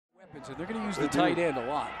So they're going to use the tight end a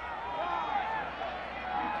lot.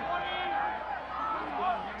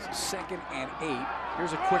 So 2nd and 8.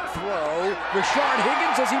 Here's a quick throw. RASHARD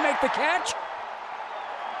Higgins, does he make the catch?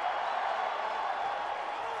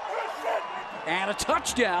 And a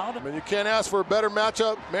touchdown. I mean, you can't ask for a better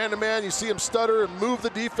matchup. Man-to-man, you see him stutter and move the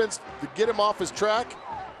defense to get him off his track.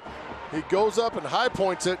 He goes up and high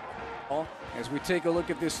points it. As we take a look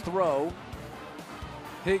at this throw,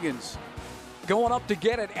 Higgins going up to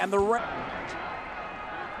get it, and the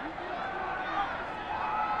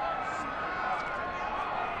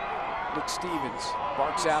Nick Stevens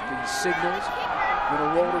barks out these signals.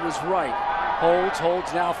 Gonna roll to his right.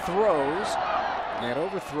 Holds, now throws, and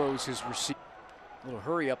overthrows his receiver. A little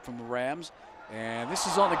hurry up from the Rams, and this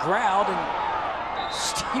is on the ground, and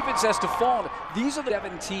Stevens has to fall. These are the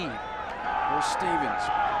 17. Here's Stevens,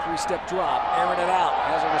 3-step drop, airing it out.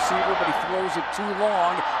 Has a receiver, but he throws it too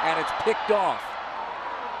long, and it's picked off.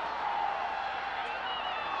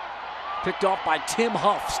 Picked off by Tim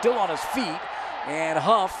Huff, still on his feet, and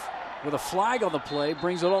Huff, with a flag on the play,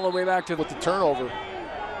 brings it all the way back to with the turnover.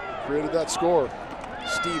 Created that score.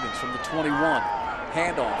 Stevens from the 21,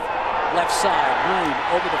 handoff, left side, room,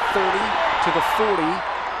 over the 30 to the 40,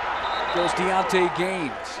 goes Deontay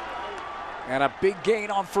Gaines. And a big gain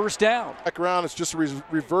on 1st down. Back around, it's just a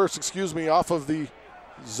reverse, off of the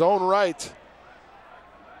zone right.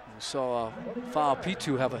 We saw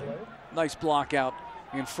Fa'apitu have a nice block out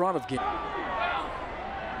in front of Gaines.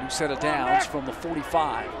 New set of downs from the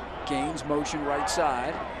 45. Gaines motion right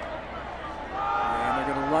side. And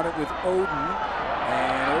they're going to run it with Oden.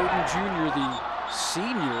 And Oden Jr., the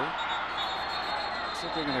senior, looks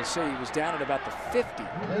like they're going to say he was down at about the 50.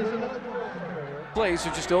 Plays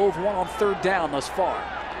are just 0 of 1 on 3rd down thus far.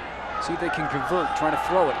 See if they can convert, trying to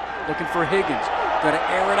throw it. Looking for Higgins. Going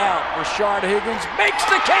to air it out. RASHARD Higgins makes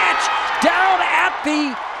the catch down at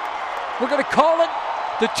the, we're going to call it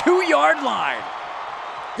the 2-yard line.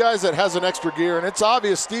 Guys that has an extra gear, and it's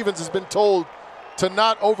obvious Stevens has been told to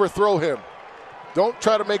not overthrow him. Don't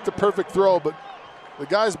try to make the perfect throw, but the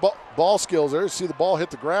guy's ball skills there. See the ball hit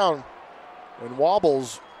the ground and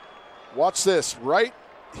wobbles. Watch this right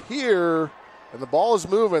here, and the ball is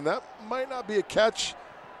moving. That might not be a catch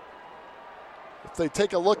if they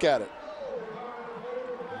take a look at it.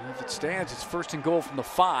 If it stands, it's 1st and goal from the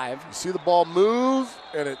 5. You see the ball move,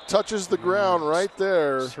 and it touches the ground right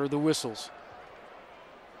there. Just heard the whistles.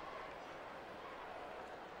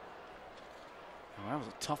 Well, that was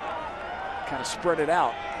a tough, kind of spread it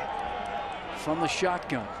out from the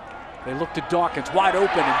shotgun. They look to Dawkins, wide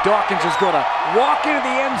open, and Dawkins is going to walk into the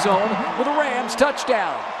end zone with a Rams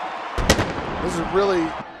touchdown. This is really...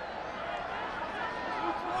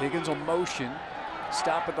 Higgins on motion,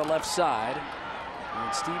 stop at the left side.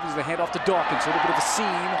 And Stevens the handoff to Dawkins, a little bit of a seam.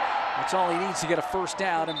 That's all he needs to get a 1st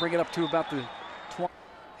down and bring it up to about the 20.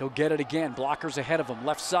 He'll get it again, blockers ahead of him.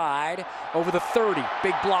 Left side, over the 30,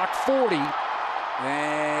 big block 40.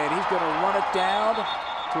 And he's going to run it down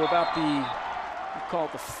to about the, we call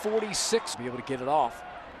it the 46, be able to get it off.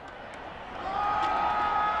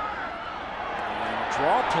 And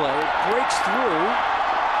draw play, breaks through.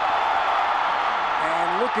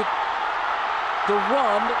 And look at the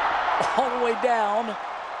run all the way down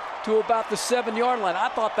to about the 7-yard line. I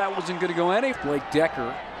thought that wasn't going to go any. Blake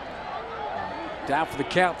Decker down for the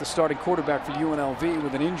count, the starting quarterback for UNLV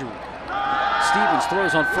with an injury. Stevens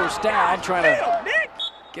throws on 1st down, trying to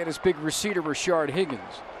get his big receiver, RASHARD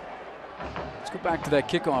Higgins. Let's go back to that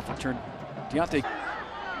kickoff return. Deontay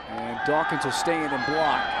and Dawkins will stay in and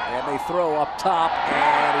block. And they throw up top,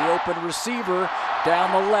 and the open receiver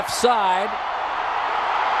down the left side.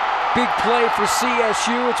 Big play for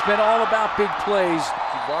CSU. It's been all about big plays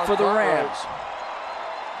for the Rams.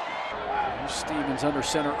 Here's Stevens under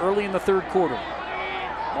center early in the 3rd quarter.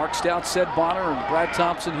 Mark Stout, Sed Bonner, and Brad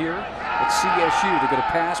Thompson here at CSU. They're going to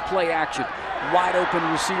pass, play action. Wide open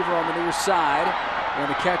receiver on the near side. And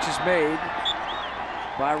the catch is made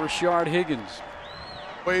by RASHARD Higgins.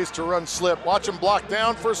 Ways to run slip. Watch him block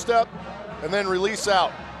down 1st step and then release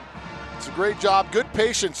out. It's a great job, good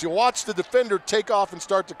patience. You watch the defender take off and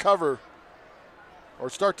start to cover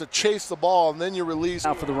or start to chase the ball, and then you release.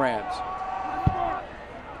 Now for the Rams.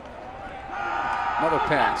 Another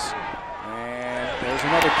pass. And there's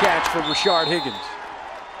another catch for RASHARD Higgins.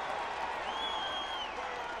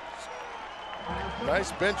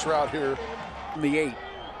 Nice bench route here. The 8.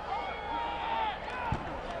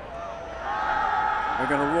 They're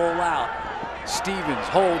going to roll out. Stevens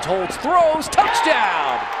holds, throws,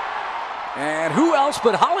 touchdown! And who else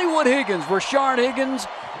but Hollywood Higgins, RASHARD Higgins,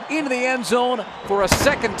 into the end zone for a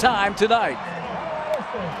 2nd time tonight.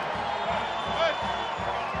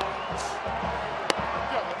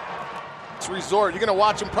 resort. You're going to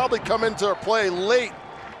watch him probably come into play late,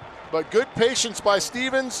 but good patience by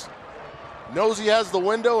Stevens. Knows he has the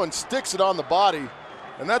window and sticks it on the body,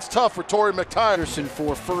 and that's tough for Torrey McTyer.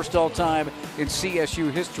 For first all-time in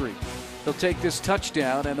CSU history. He'll take this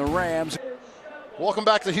touchdown, and the Rams. Welcome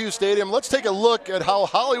back to Hughes Stadium. Let's take a look at how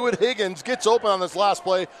Hollywood Higgins gets open on this last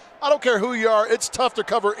play. I don't care who you are, it's tough to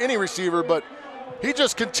cover any receiver, but he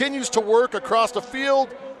just continues to work across the field.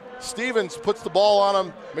 Stevens puts the ball on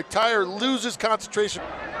him. McTyer loses concentration.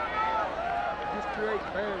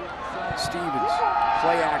 Stevens,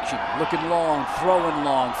 play action, looking long, throwing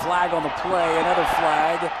long, flag on the play, another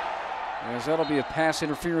flag. As that'll be a pass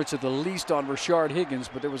interference at the least on RASHARD Higgins,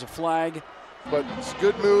 but there was a flag. But it's a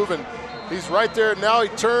good move, and he's right there. Now he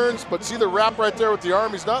turns, but see the wrap right there with the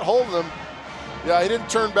arm. He's not holding him. Yeah, he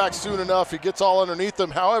didn't turn back soon enough. He gets all underneath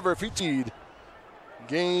him. However, if he teed,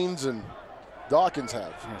 Gaines and Dawkins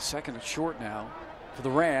have. Yeah, second and short now for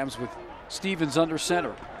the Rams with Stevens under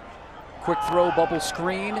center. Quick throw, bubble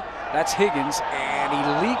screen. That's Higgins, and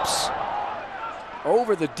he leaps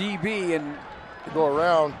over the DB and go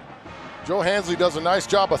around. Joe Hansley does a nice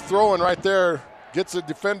job of throwing right there. Gets a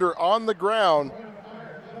defender on the ground.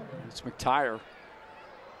 It's McTyer.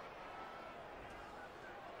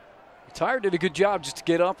 McTyer did a good job just to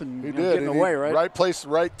get up and get in the way, right? Right place,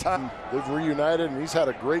 right time. They've reunited, and he's had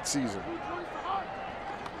a great season.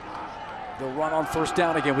 They'll run on first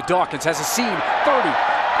down again with Dawkins. Has a seam, 30,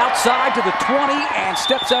 outside to the 20, and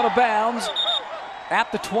steps out of bounds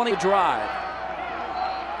at the 20 drive.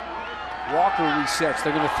 Walker resets.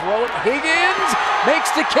 They're going to throw it. Higgins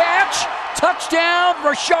makes the catch. Touchdown,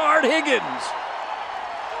 RASHARD Higgins.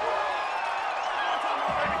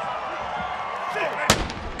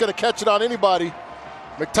 Going to catch it on anybody.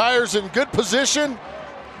 McTyer's in good position.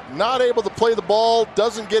 Not able to play the ball.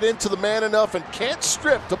 Doesn't get into the man enough and can't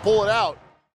strip to pull it out.